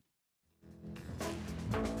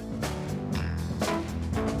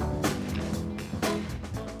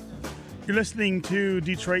You're listening to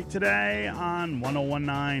Detroit Today on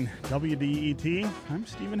 1019 WDET. I'm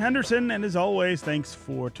Stephen Henderson, and as always, thanks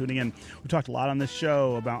for tuning in. We talked a lot on this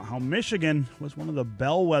show about how Michigan was one of the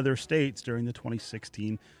bellwether states during the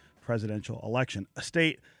 2016 presidential election, a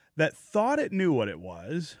state that thought it knew what it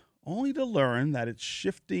was, only to learn that its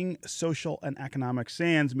shifting social and economic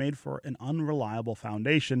sands made for an unreliable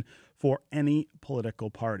foundation for any political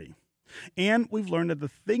party. And we've learned that the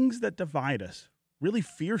things that divide us really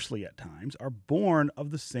fiercely at times are born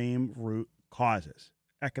of the same root causes: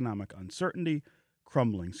 economic uncertainty,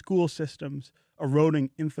 crumbling school systems,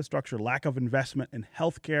 eroding infrastructure, lack of investment in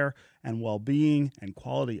healthcare and well-being and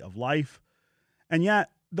quality of life. And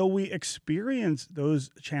yet, though we experience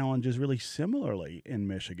those challenges really similarly in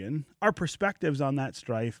Michigan, our perspectives on that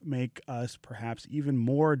strife make us perhaps even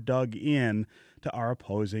more dug in to our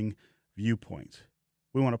opposing viewpoints.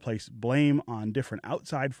 We want to place blame on different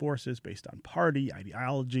outside forces based on party,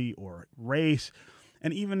 ideology, or race.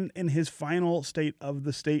 And even in his final State of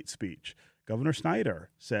the State speech, Governor Snyder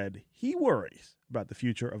said he worries about the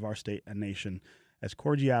future of our state and nation as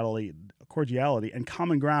cordiality and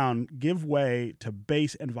common ground give way to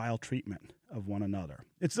base and vile treatment of one another.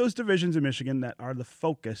 It's those divisions in Michigan that are the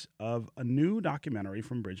focus of a new documentary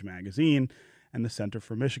from Bridge Magazine and the Center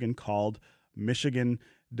for Michigan called Michigan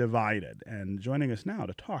Divided. And joining us now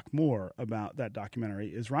to talk more about that documentary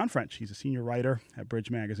is Ron French. He's a senior writer at Bridge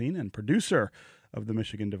Magazine and producer of the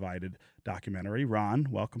Michigan Divided documentary. Ron,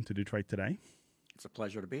 welcome to Detroit Today. It's a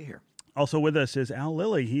pleasure to be here. Also with us is Al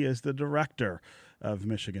Lilly. He is the director of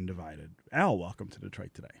Michigan Divided. Al, welcome to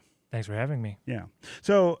Detroit Today. Thanks for having me. Yeah.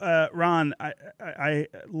 So, Ron, I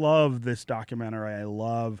love this documentary. I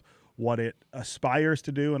love what it aspires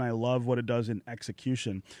to do, and I love what it does in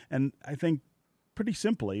execution. And I think pretty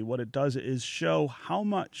simply what it does is show how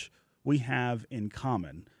much we have in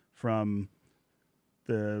common, from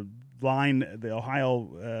the line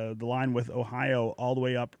with Ohio all the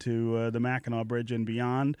way up to the Mackinac Bridge and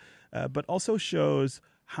beyond, but also shows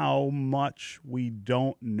how much we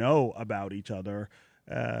don't know about each other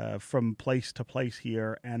from place to place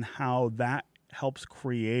here, and how that helps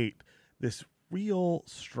create this real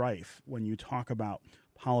strife when you talk about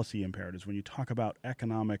policy imperatives, when you talk about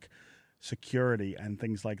economic security and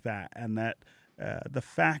things like that. And that the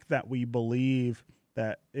fact that we believe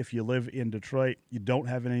that if you live in Detroit, you don't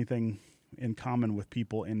have anything in common with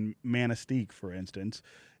people in Manistee, for instance,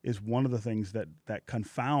 is one of the things that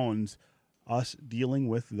confounds us dealing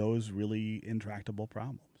with those really intractable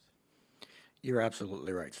problems. You're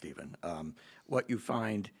absolutely right, Stephen. What you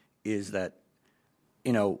find is that,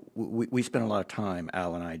 you know, we spent a lot of time,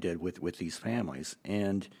 Al and I did, with these families,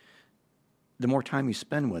 and the more time you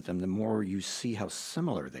spend with them, the more you see how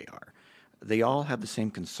similar they are. They all have the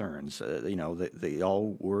same concerns. They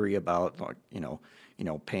all worry about, like,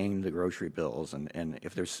 paying the grocery bills, and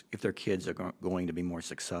if their kids are going to be more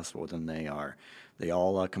successful than they are. They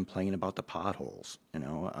all complain about the potholes.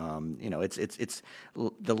 It's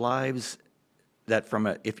the lives that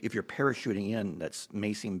if you're parachuting in, that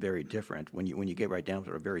may seem very different. When you get right down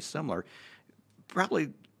to it, are very similar. Probably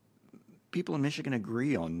people in Michigan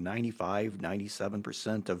agree on 95,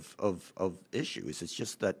 97% of issues. It's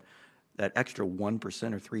just that extra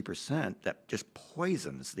 1% or 3% that just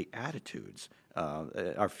poisons the attitudes,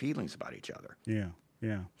 our feelings about each other.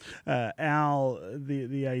 Yeah. Al,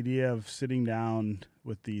 the idea of sitting down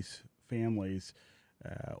with these families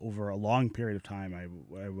over a long period of time,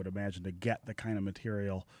 I would imagine, to get the kind of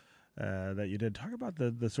material that you did. Talk about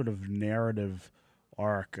the sort of narrative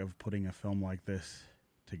arc of putting a film like this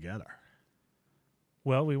together.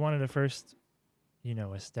 Well, we wanted to first,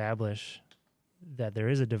 establish that there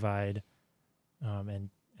is a divide, and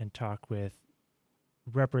talk with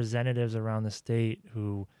representatives around the state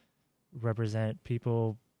who represent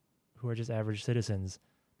people who are just average citizens,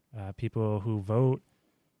 people who vote,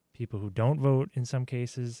 people who don't vote in some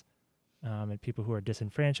cases, and people who are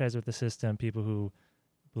disenfranchised with the system, people who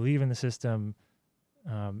believe in the system.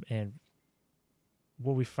 And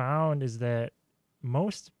what we found is that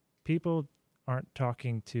most people aren't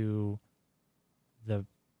talking to the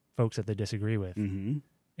folks that they disagree with. Mm-hmm.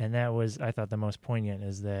 And that was, I thought, the most poignant,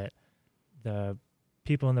 is that the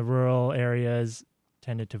people in the rural areas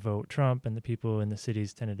tended to vote Trump, and the people in the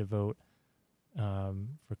cities tended to vote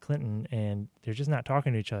for Clinton, and they're just not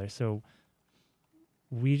talking to each other. So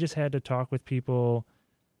we just had to talk with people,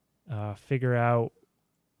 figure out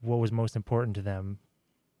what was most important to them,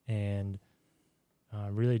 and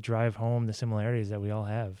really drive home the similarities that we all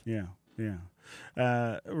have. Yeah.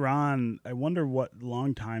 Ron, I wonder what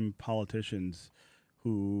longtime politicians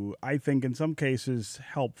who I think in some cases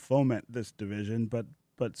help foment this division, but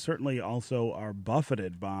certainly also are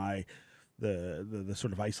buffeted by the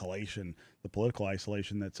sort of isolation, the political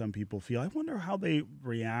isolation that some people feel. I wonder how they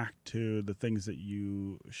react to the things that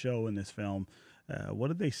you show in this film. What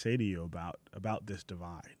did they say to you about this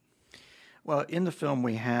divide? Well, in the film,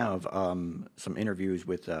 we have some interviews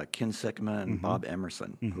with Ken Sikma and Bob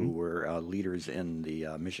Emerson, who were leaders in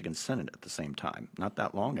the Michigan Senate at the same time, not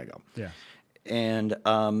that long ago. Yeah. And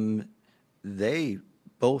they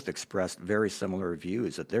both expressed very similar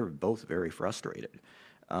views, that they were both very frustrated,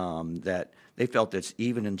 that they felt that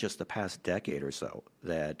even in just the past decade or so,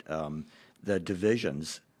 that the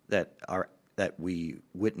divisions that we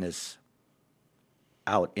witness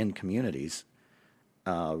out in communities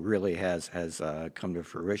really has come to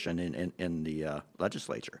fruition in the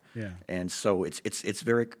legislature. Yeah. And so it's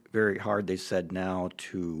very, very hard, they said, now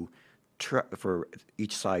for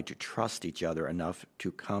each side to trust each other enough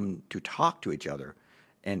to come to talk to each other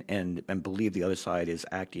and believe the other side is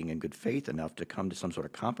acting in good faith enough to come to some sort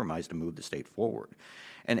of compromise to move the state forward.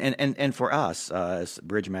 And for us, as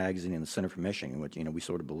Bridge Magazine and the Center for Michigan, which we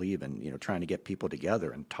sort of believe in trying to get people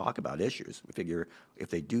together and talk about issues. We figure if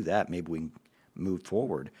they do that, maybe we can move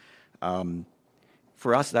forward.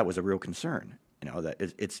 For us, that was a real concern. That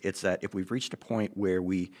it's that if we've reached a point where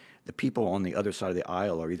the people on the other side of the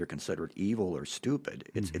aisle are either considered evil or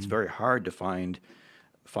stupid, it's very hard to find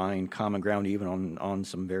common ground even on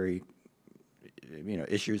some very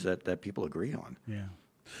issues that people agree on. Yeah.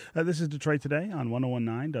 This is Detroit Today on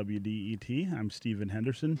 101.9 WDET. I'm Stephen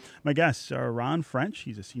Henderson. My guests are Ron French.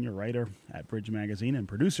 He's a senior writer at Bridge Magazine and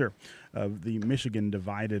producer of the Michigan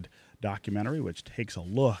Divided documentary, which takes a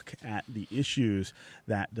look at the issues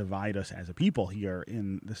that divide us as a people here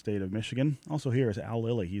in the state of Michigan. Also here is Al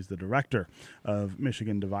Lilly. He's the director of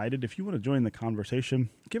Michigan Divided. If you want to join the conversation,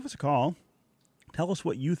 give us a call. Tell us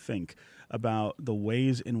what you think about the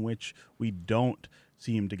ways in which we don't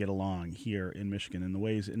seem to get along here in Michigan, and the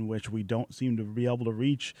ways in which we don't seem to be able to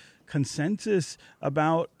reach consensus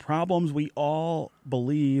about problems we all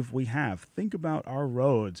believe we have. Think about our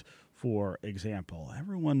roads, for example.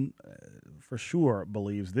 Everyone for sure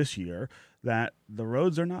believes this year that the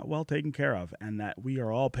roads are not well taken care of and that we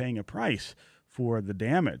are all paying a price for the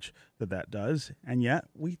damage that does, and yet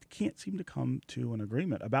we can't seem to come to an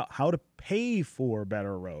agreement about how to pay for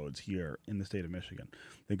better roads here in the state of Michigan.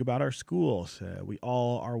 Think about our schools. We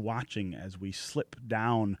all are watching as we slip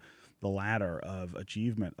down the ladder of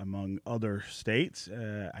achievement among other states.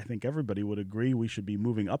 I think everybody would agree we should be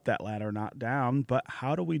moving up that ladder, not down, but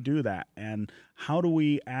how do we do that? And how do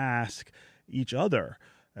we ask each other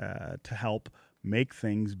to help make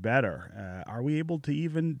things better? Are we able to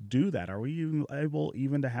even do that? Are we able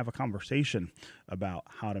even to have a conversation about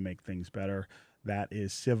how to make things better that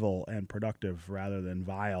is civil and productive rather than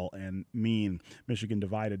vile and mean? Michigan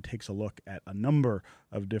Divided takes a look at a number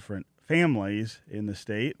of different families in the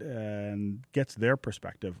state and gets their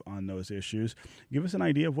perspective on those issues. Give us an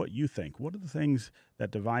idea of what you think. What are the things that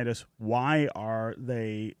divide us? Why are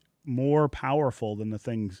they more powerful than the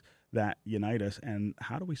things that unite us, and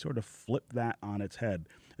how do we sort of flip that on its head?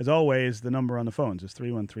 As always, the number on the phones is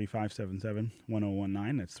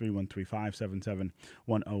 313-577-1019. That's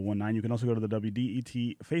 313-577-1019. You can also go to the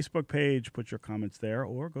WDET Facebook page, put your comments there,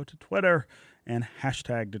 or go to Twitter and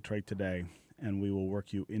hashtag Detroit Today, and we will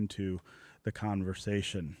work you into the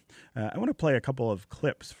conversation. I want to play a couple of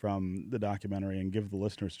clips from the documentary and give the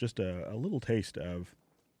listeners just a little taste of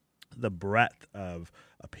the breadth of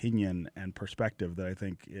opinion and perspective that I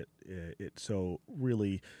think it so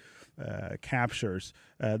really captures.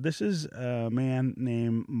 This is a man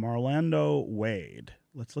named Marlando Wade.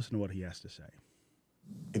 Let's listen to what he has to say.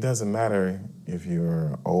 It doesn't matter if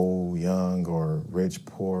you're old, young, or rich,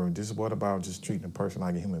 poor. What about just treating a person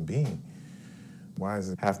like a human being? Why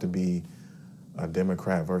does it have to be a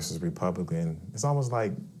Democrat versus Republican? It's almost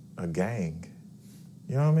like a gang.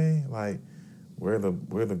 You know what I mean? Like, we're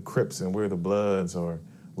the Crips and we're the Bloods, or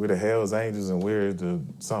we're the Hells Angels and we're the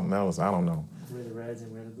something else. I don't know. We're the Reds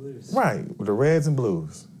and we're the Blues. Right, we're the Reds and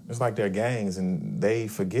Blues. It's like they're gangs, and they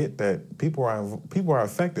forget that people are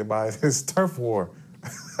affected by this turf war.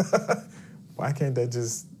 Why can't they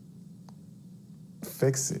just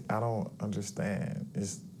fix it? I don't understand.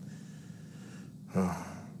 That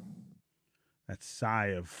sigh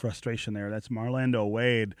of frustration there. That's Marlando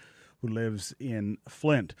Wade, who lives in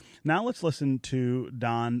Flint. Now let's listen to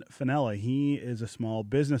Don Finella. He is a small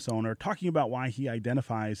business owner talking about why he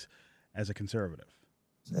identifies as a conservative.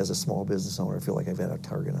 As a small business owner, I feel like I've had a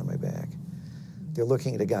target on my back. They're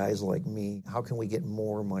looking at guys like me. How can we get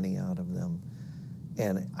more money out of them?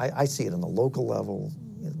 And I see it on the local level.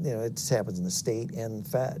 You know, it happens in the state and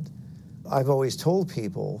Fed. I've always told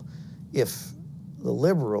people, if the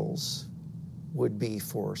liberals would be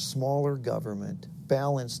for smaller government,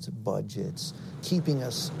 balanced budgets, keeping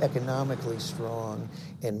us economically strong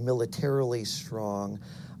and militarily strong,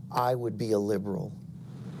 I would be a liberal.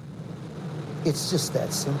 It's just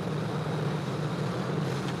that simple.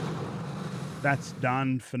 That's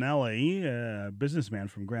Don Finelli, a businessman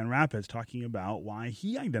from Grand Rapids, talking about why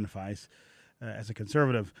he identifies as a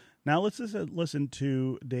conservative. Now let's listen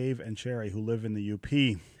to Dave and Sherry, who live in the UP,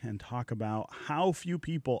 and talk about how few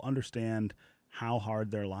people understand how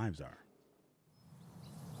hard their lives are.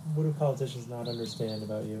 What do politicians not understand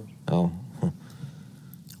about you? Oh.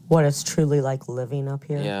 What it's truly like living up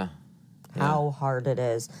here. Yeah. How hard it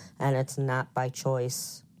is, and it's not by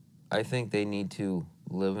choice. I think they need to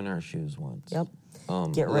live in our shoes once. Yep.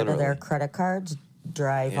 Get rid of their credit cards,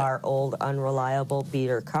 drive our old unreliable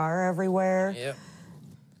beater car everywhere. Yep.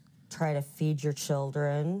 Try to feed your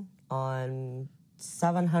children on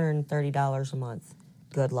 $730 a month.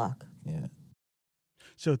 Good luck. Yeah.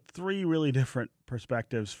 So 3 really different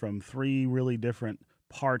perspectives from 3 really different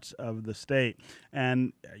parts of the state.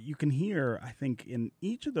 And you can hear, I think, in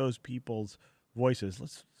each of those people's voices,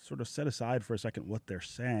 let's sort of set aside for a second what they're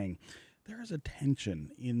saying. There is a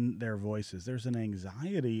tension in their voices. There's an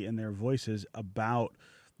anxiety in their voices about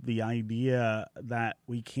the idea that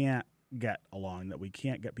we can't get along, that we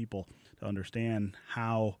can't get people to understand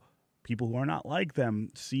how people who are not like them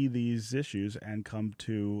see these issues and come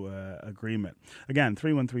to agreement. Again,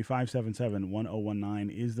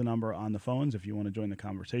 313-577-1019 is the number on the phones if you want to join the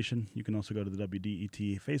conversation. You can also go to the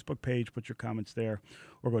WDET Facebook page, put your comments there,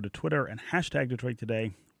 or go to Twitter and hashtag Detroit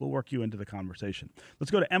Today. We'll work you into the conversation. Let's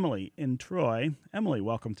go to Emily in Troy. Emily,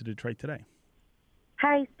 welcome to Detroit Today.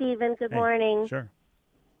 Hi, Stephen. Good morning. Sure.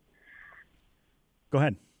 Go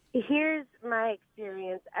ahead. Here's my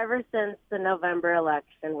experience. Ever since the November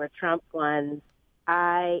election where Trump won,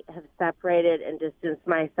 I have separated and distanced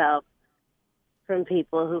myself from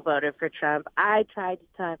people who voted for Trump. I tried to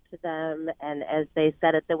talk to them, and as they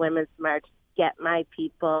said at the Women's March, get my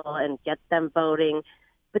people and get them voting.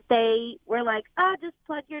 But they were like, just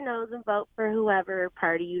plug your nose and vote for whoever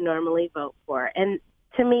party you normally vote for. And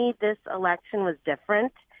to me, this election was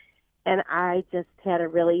different, and I just had a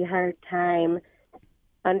really hard time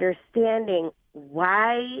understanding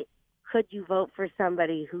why could you vote for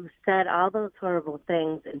somebody who said all those horrible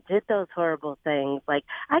things and did those horrible things. Like,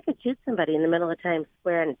 I could shoot somebody in the middle of Times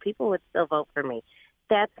Square and people would still vote for me.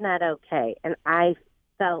 That's not okay. And I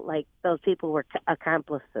felt like those people were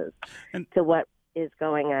accomplices to what is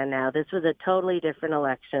going on now. This was a totally different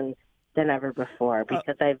election than ever before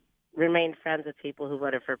because I've remained friends with people who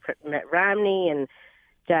voted for Mitt Romney and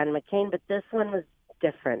John McCain, but this one was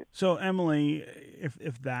different. So, Emily,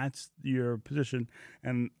 if that's your position,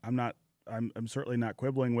 and I'm certainly not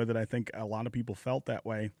quibbling with it. I think a lot of people felt that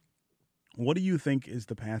way. What do you think is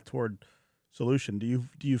the path toward solution? Do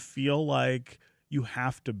you feel like you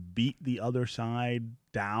have to beat the other side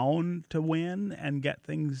down to win and get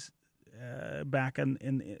things back in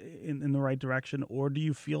the right direction, or do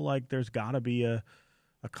you feel like there's got to be a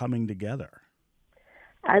coming together?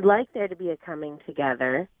 I'd like there to be a coming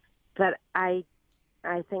together, but I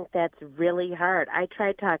think that's really hard. I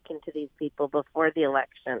tried talking to these people before the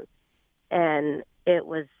election, and it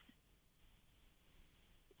was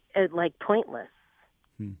like pointless.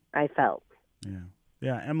 I felt.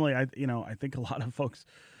 Yeah, Emily. I think a lot of folks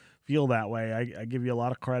feel that way. I give you a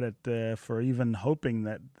lot of credit for even hoping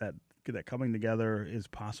that coming together is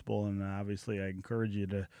possible, and obviously I encourage you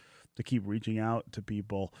to keep reaching out to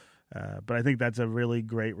people. But I think that's a really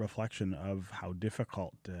great reflection of how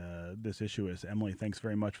difficult this issue is. Emily, thanks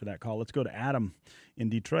very much for that call. Let's go to Adam in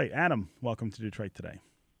Detroit. Adam, welcome to Detroit Today.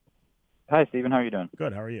 Hi, Stephen. How are you doing?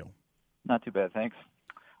 Good. How are you? Not too bad, thanks.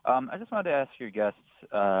 I just wanted to ask your guests,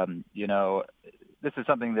 this is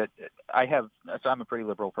something that I have. So I'm a pretty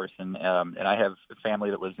liberal person, and I have a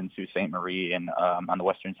family that lives in Sault Ste. Marie and on the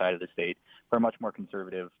western side of the state. We're much more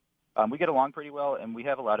conservative. We get along pretty well, and we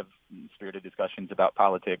have a lot of spirited discussions about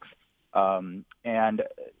politics. And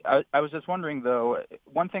I was just wondering, though,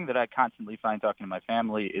 one thing that I constantly find talking to my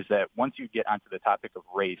family is that once you get onto the topic of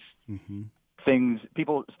race,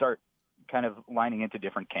 people start kind of lining into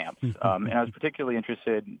different camps. And I was particularly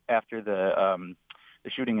interested after the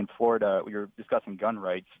shooting in Florida. We were discussing gun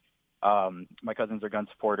rights. My cousins are gun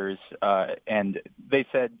supporters, and they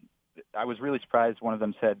said, I was really surprised. One of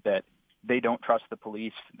them said that they don't trust the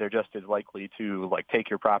police. They're just as likely to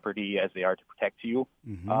take your property as they are to protect you.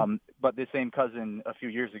 But the same cousin a few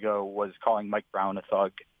years ago was calling Mike Brown a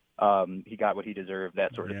thug he got what he deserved,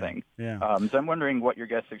 that sort of thing. Yeah. So I'm wondering what your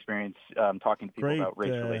guest experience talking to people about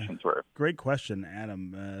race relations were. Great question,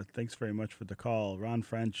 Adam. Thanks very much for the call. Ron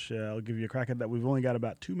French, I'll give you a crack at that. We've only got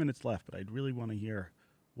about 2 minutes left, but I'd really want to hear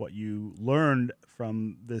what you learned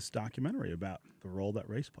from this documentary about the role that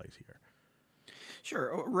race plays here.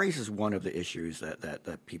 Sure. Race is one of the issues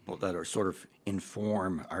that people that are sort of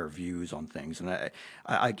inform our views on things. And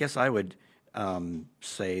I guess I would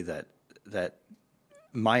say that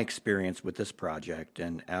my experience with this project,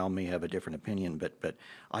 and Al may have a different opinion, but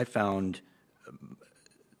I found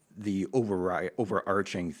the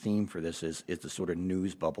overarching theme for this is the sort of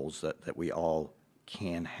news bubbles that we all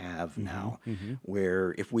can have now,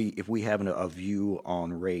 where if we have a view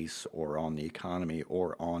on race or on the economy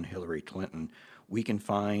or on Hillary Clinton, we can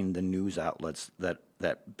find the news outlets that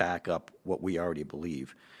back up what we already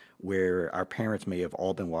believe, where our parents may have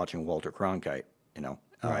all been watching Walter Cronkite,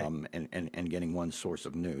 Right. And getting one source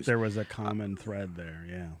of news. There was a common thread there,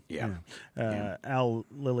 yeah. Al,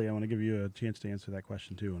 Lily, I want to give you a chance to answer that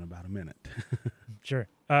question too in about a minute. Sure.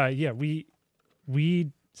 I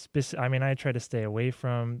tried to stay away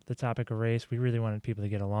from the topic of race. We really wanted people to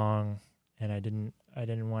get along, and I didn't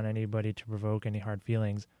want anybody to provoke any hard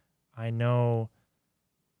feelings. I know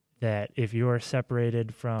that if you're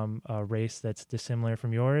separated from a race that's dissimilar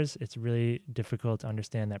from yours, it's really difficult to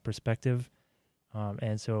understand that perspective.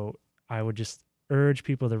 And so I would just urge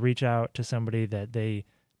people to reach out to somebody that they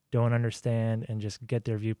don't understand and just get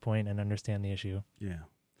their viewpoint and understand the issue. Yeah.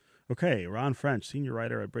 Okay, Ron French, senior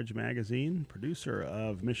writer at Bridge Magazine, producer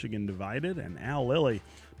of Michigan Divided, and Al Lilly,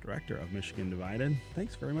 director of Michigan Divided.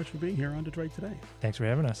 Thanks very much for being here on Detroit Today. Thanks for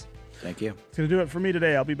having us. Thank you. It's going to do it for me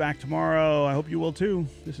today. I'll be back tomorrow. I hope you will too.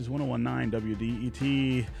 This is 101.9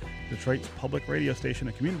 WDET, Detroit's public radio station,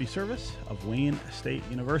 a community service of Wayne State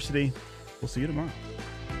University. We'll see you tomorrow.